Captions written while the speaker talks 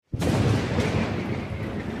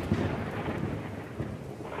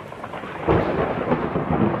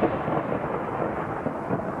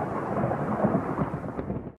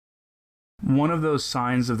One of those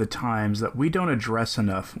signs of the times that we don't address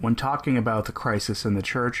enough when talking about the crisis in the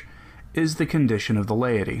church is the condition of the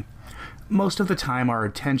laity. Most of the time our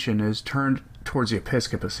attention is turned towards the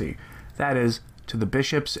episcopacy, that is, to the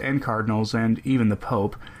bishops and cardinals and even the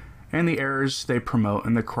pope, and the errors they promote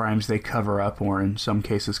and the crimes they cover up or in some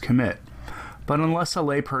cases commit. But unless a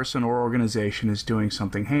layperson or organization is doing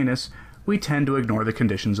something heinous, we tend to ignore the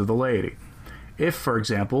conditions of the laity. If, for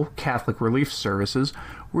example, Catholic Relief Services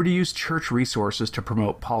were to use church resources to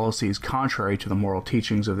promote policies contrary to the moral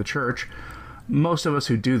teachings of the church, most of us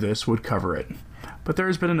who do this would cover it. But there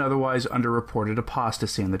has been an otherwise underreported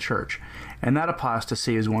apostasy in the church, and that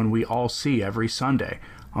apostasy is one we all see every Sunday,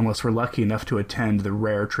 unless we're lucky enough to attend the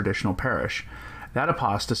rare traditional parish. That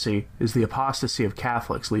apostasy is the apostasy of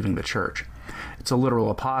Catholics leaving the church. It's a literal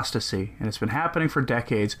apostasy, and it's been happening for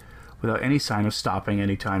decades without any sign of stopping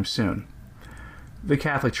anytime soon. The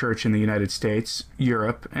Catholic Church in the United States,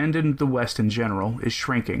 Europe, and in the West in general is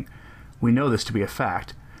shrinking. We know this to be a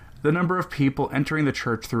fact. The number of people entering the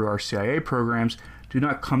church through our CIA programs do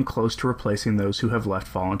not come close to replacing those who have left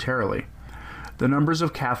voluntarily. The numbers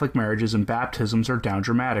of Catholic marriages and baptisms are down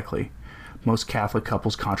dramatically. Most Catholic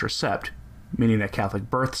couples contracept, meaning that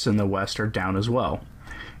Catholic births in the West are down as well.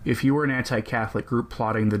 If you were an anti-Catholic group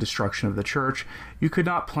plotting the destruction of the church, you could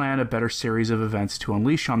not plan a better series of events to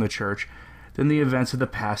unleash on the church than the events of the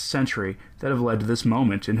past century that have led to this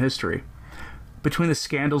moment in history. Between the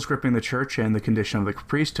scandals gripping the church and the condition of the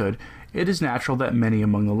priesthood, it is natural that many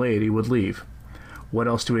among the laity would leave. What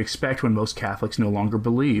else do we expect when most Catholics no longer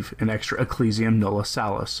believe in extra ecclesiam nulla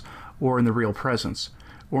salus, or in the real presence,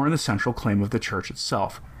 or in the central claim of the church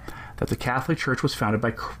itself, that the Catholic Church was founded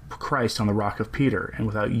by Christ on the rock of Peter, and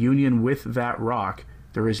without union with that rock,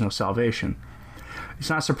 there is no salvation. It's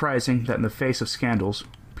not surprising that in the face of scandals,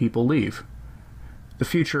 people leave. The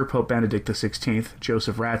future Pope Benedict XVI,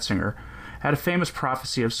 Joseph Ratzinger, had a famous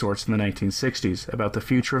prophecy of sorts in the 1960s about the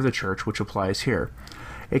future of the church, which applies here.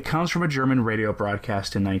 It comes from a German radio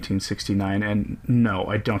broadcast in 1969, and no,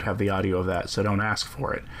 I don't have the audio of that, so don't ask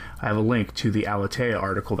for it. I have a link to the Aletheia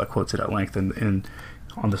article that quotes it at length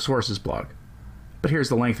on the Sources blog. But here's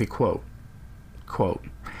the lengthy quote. Quote,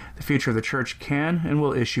 "The future of the church can and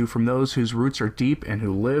will issue from those whose roots are deep and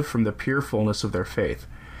who live from the pure fullness of their faith.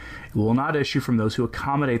 It will not issue from those who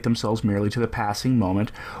accommodate themselves merely to the passing moment,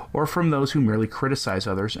 or from those who merely criticize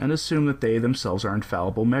others and assume that they themselves are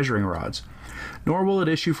infallible measuring rods. Nor will it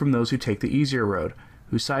issue from those who take the easier road,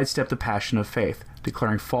 who sidestep the passion of faith,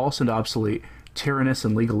 declaring false and obsolete, tyrannous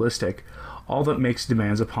and legalistic, all that makes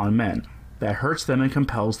demands upon men, that hurts them and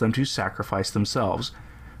compels them to sacrifice themselves.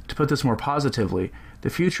 To put this more positively, the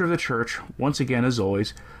future of the church, once again as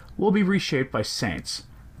always, will be reshaped by saints,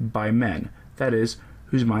 by men, that is,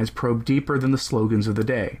 whose minds probe deeper than the slogans of the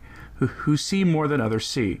day, who see more than others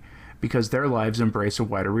see, because their lives embrace a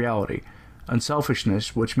wider reality.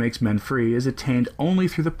 Unselfishness, which makes men free, is attained only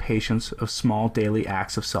through the patience of small daily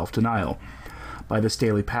acts of self-denial. By this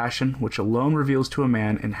daily passion, which alone reveals to a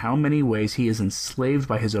man in how many ways he is enslaved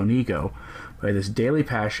by his own ego, by this daily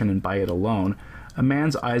passion and by it alone, a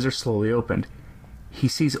man's eyes are slowly opened. He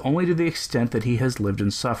sees only to the extent that he has lived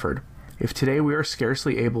and suffered. If today we are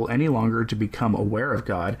scarcely able any longer to become aware of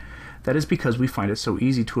God, that is because we find it so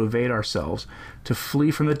easy to evade ourselves, to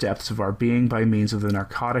flee from the depths of our being by means of the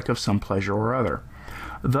narcotic of some pleasure or other.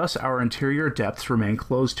 Thus our interior depths remain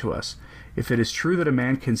closed to us. If it is true that a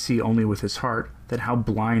man can see only with his heart, then how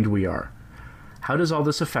blind we are. How does all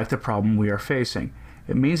this affect the problem we are facing?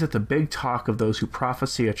 It means that the big talk of those who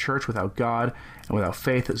prophesy a church without God and without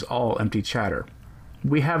faith is all empty chatter.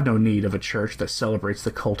 We have no need of a church that celebrates the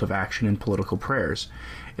cult of action in political prayers.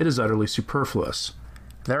 It is utterly superfluous.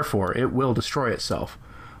 Therefore, it will destroy itself.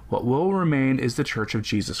 What will remain is the Church of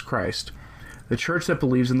Jesus Christ, the church that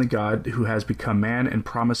believes in the God who has become man and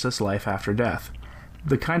promised us life after death.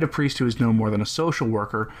 The kind of priest who is no more than a social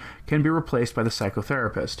worker can be replaced by the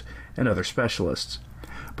psychotherapist and other specialists.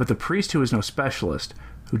 But the priest who is no specialist,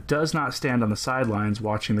 who does not stand on the sidelines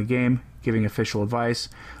watching the game, giving official advice,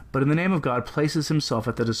 but in the name of God places himself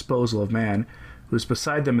at the disposal of man, who is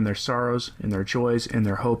beside them in their sorrows, in their joys, in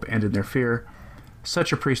their hope, and in their fear,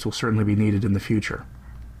 such a priest will certainly be needed in the future.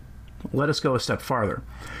 Let us go a step farther.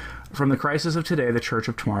 From the crisis of today, the church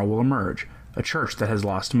of tomorrow will emerge, a church that has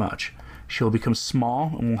lost much. She will become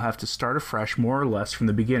small and will have to start afresh more or less from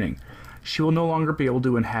the beginning. She will no longer be able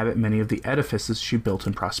to inhabit many of the edifices she built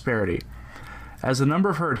in prosperity. As the number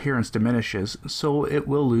of her adherents diminishes, so it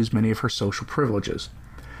will lose many of her social privileges.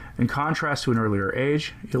 In contrast to an earlier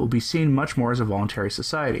age, it will be seen much more as a voluntary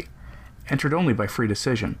society, entered only by free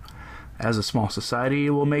decision. As a small society,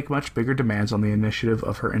 it will make much bigger demands on the initiative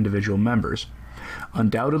of her individual members.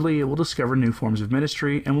 Undoubtedly, it will discover new forms of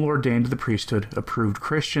ministry and will ordain to the priesthood approved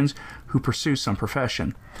Christians who pursue some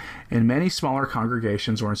profession. In many smaller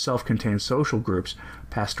congregations or in self-contained social groups,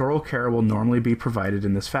 pastoral care will normally be provided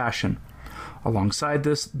in this fashion. Alongside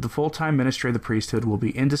this, the full-time ministry of the priesthood will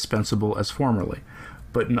be indispensable as formerly.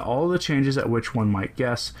 But in all the changes at which one might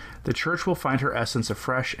guess, the Church will find her essence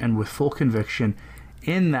afresh and with full conviction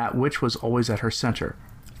in that which was always at her center: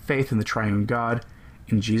 faith in the triune God,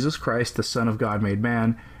 in Jesus Christ, the Son of God made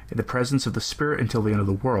man, in the presence of the Spirit until the end of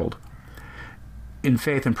the world. In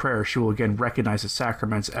faith and prayer, she will again recognize the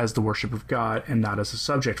sacraments as the worship of God and not as a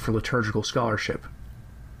subject for liturgical scholarship.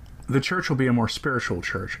 The Church will be a more spiritual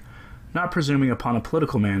church, not presuming upon a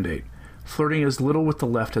political mandate, flirting as little with the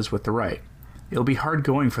left as with the right. It will be hard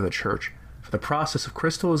going for the Church, for the process of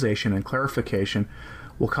crystallization and clarification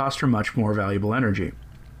will cost her much more valuable energy.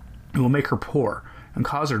 It will make her poor and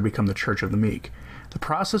cause her to become the Church of the meek. The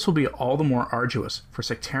process will be all the more arduous, for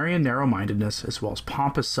sectarian narrow-mindedness as well as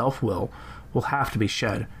pompous self-will will have to be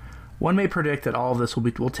shed. One may predict that all of this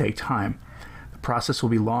will take time. The process will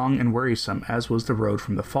be long and wearisome, as was the road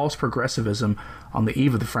from the false progressivism on the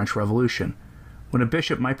eve of the French Revolution, when a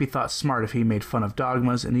bishop might be thought smart if he made fun of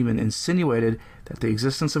dogmas and even insinuated that the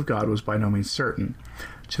existence of God was by no means certain,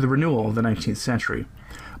 to the renewal of the 19th century.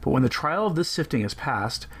 But when the trial of this sifting is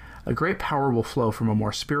past, a great power will flow from a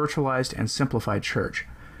more spiritualized and simplified church.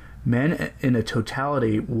 Men in a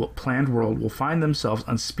totality planned world will find themselves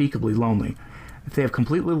unspeakably lonely. If they have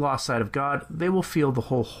completely lost sight of God, they will feel the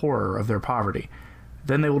whole horror of their poverty.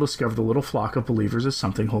 Then they will discover the little flock of believers as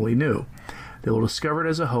something wholly new. They will discover it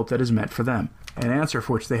as a hope that is meant for them, an answer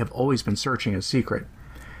for which they have always been searching in secret.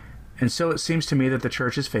 And so it seems to me that the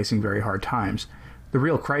Church is facing very hard times. The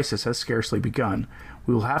real crisis has scarcely begun.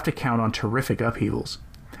 We will have to count on terrific upheavals.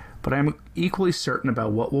 But I am equally certain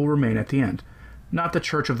about what will remain at the end. Not the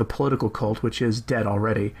Church of the political cult, which is dead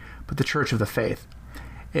already, but the Church of the faith.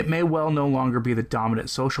 It may well no longer be the dominant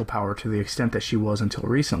social power to the extent that she was until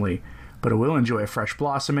recently, but it will enjoy a fresh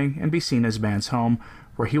blossoming and be seen as man's home,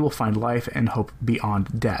 where he will find life and hope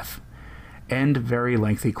beyond death. End very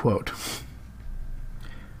lengthy quote.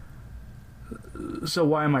 So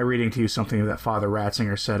why am I reading to you something that Father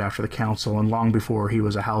Ratzinger said after the council and long before he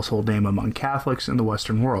was a household name among Catholics in the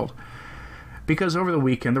Western world? Because over the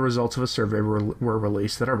weekend the results of a survey were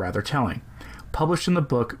released that are rather telling. Published in the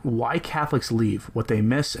book Why Catholics Leave, What They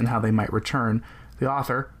Miss and How They Might Return, the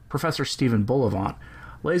author, Professor Stephen Bullivant,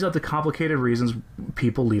 lays out the complicated reasons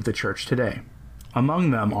people leave the Church today.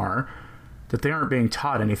 Among them are that they aren't being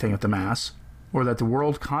taught anything at the Mass, or that the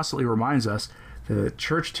world constantly reminds us that the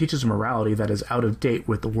Church teaches a morality that is out of date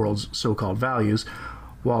with the world's so-called values,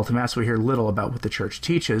 while at the Mass we hear little about what the Church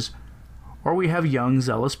teaches, or we have young,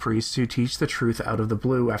 zealous priests who teach the truth out of the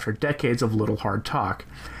blue after decades of little hard talk,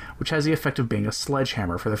 which has the effect of being a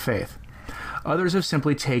sledgehammer for the faith. Others have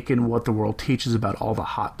simply taken what the world teaches about all the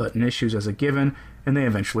hot-button issues as a given, and they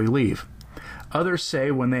eventually leave. Others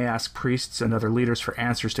say when they ask priests and other leaders for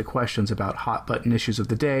answers to questions about hot-button issues of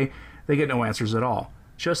the day, they get no answers at all.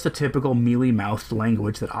 Just the typical mealy-mouthed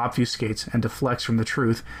language that obfuscates and deflects from the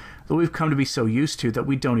truth that we've come to be so used to that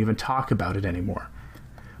we don't even talk about it anymore.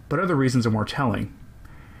 But other reasons are more telling.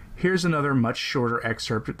 Here's another much shorter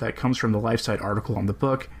excerpt that comes from the LifeSite article on the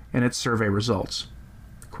book and its survey results.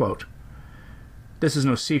 Quote, "This is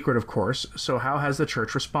no secret, of course, so how has the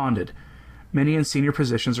Church responded? Many in senior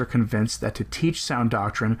positions are convinced that to teach sound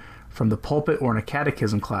doctrine from the pulpit or in a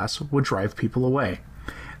catechism class would drive people away.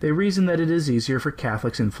 They reason that it is easier for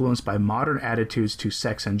Catholics influenced by modern attitudes to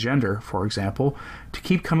sex and gender, for example, to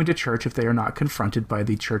keep coming to church if they are not confronted by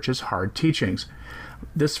the Church's hard teachings.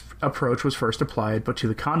 This approach was first applied but to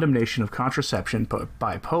the condemnation of contraception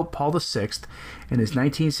by Pope Paul VI in his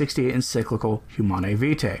 1968 encyclical Humanae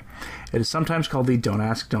Vitae. It is sometimes called the don't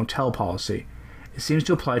ask, don't tell policy. It seems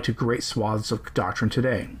to apply to great swaths of doctrine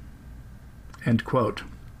today." End quote.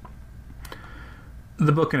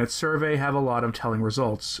 The book and its survey have a lot of telling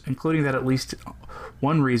results, including that at least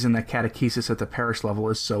one reason that catechesis at the parish level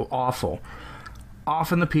is so awful.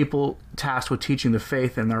 Often the people tasked with teaching the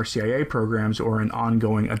faith in RCIA programs or in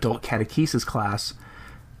ongoing adult catechesis class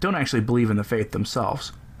don't actually believe in the faith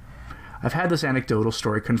themselves. I've had this anecdotal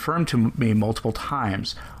story confirmed to me multiple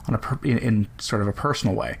times in sort of a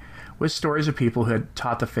personal way, with stories of people who had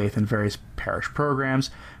taught the faith in various parish programs,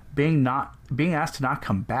 being asked to not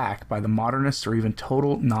come back by the modernist or even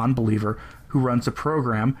total non-believer who runs the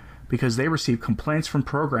program because they receive complaints from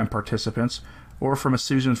program participants or from a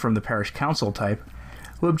Susan from the parish council type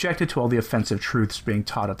who objected to all the offensive truths being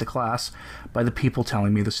taught at the class by the people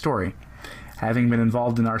telling me the story. Having been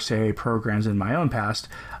involved in RCIA programs in my own past,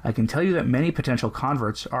 I can tell you that many potential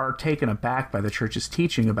converts are taken aback by the church's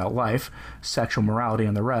teaching about life, sexual morality,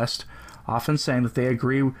 and the rest, often saying that they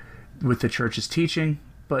agree with the church's teaching,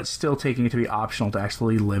 but still taking it to be optional to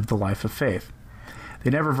actually live the life of faith.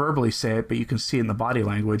 They never verbally say it, but you can see it in the body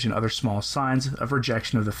language and other small signs of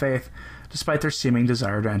rejection of the faith, despite their seeming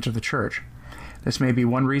desire to enter the church. This may be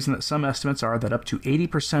one reason that some estimates are that up to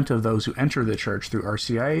 80% of those who enter the church through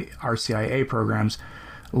RCIA programs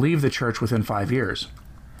leave the church within 5 years.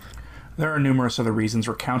 There are numerous other reasons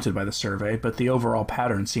recounted by the survey, but the overall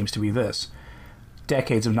pattern seems to be this.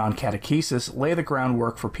 Decades of non-catechesis lay the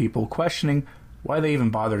groundwork for people questioning why they even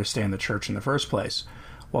bother to stay in the church in the first place,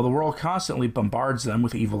 while the world constantly bombards them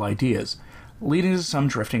with evil ideas, leading to some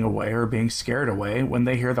drifting away or being scared away when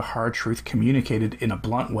they hear the hard truth communicated in a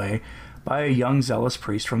blunt way by a young zealous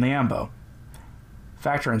priest from the AMBO.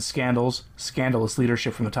 Factor in scandals, scandalous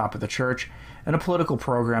leadership from the top of the church, and a political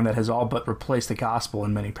program that has all but replaced the gospel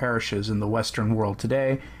in many parishes in the Western world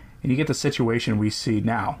today, and you get the situation we see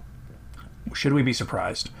now. Should we be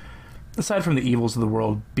surprised? Aside from the evils of the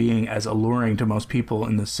world being as alluring to most people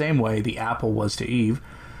in the same way the apple was to Eve,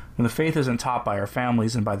 when the faith isn't taught by our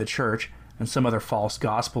families and by the church, and some other false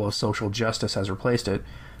gospel of social justice has replaced it,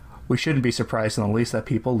 we shouldn't be surprised in the least that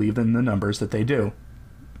people leave in the numbers that they do.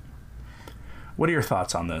 What are your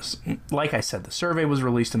thoughts on this? Like I said, the survey was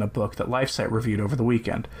released in a book that LifeSite reviewed over the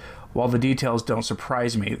weekend. While the details don't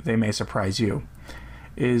surprise me, they may surprise you.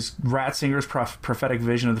 Is Ratzinger's prophetic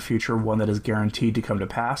vision of the future one that is guaranteed to come to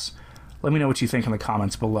pass? Let me know what you think in the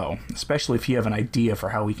comments below, especially if you have an idea for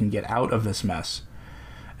how we can get out of this mess.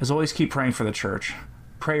 As always, keep praying for the church.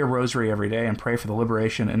 Pray a rosary every day and pray for the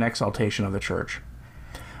liberation and exaltation of the church.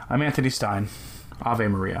 I'm Anthony Stein. Ave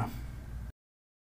Maria.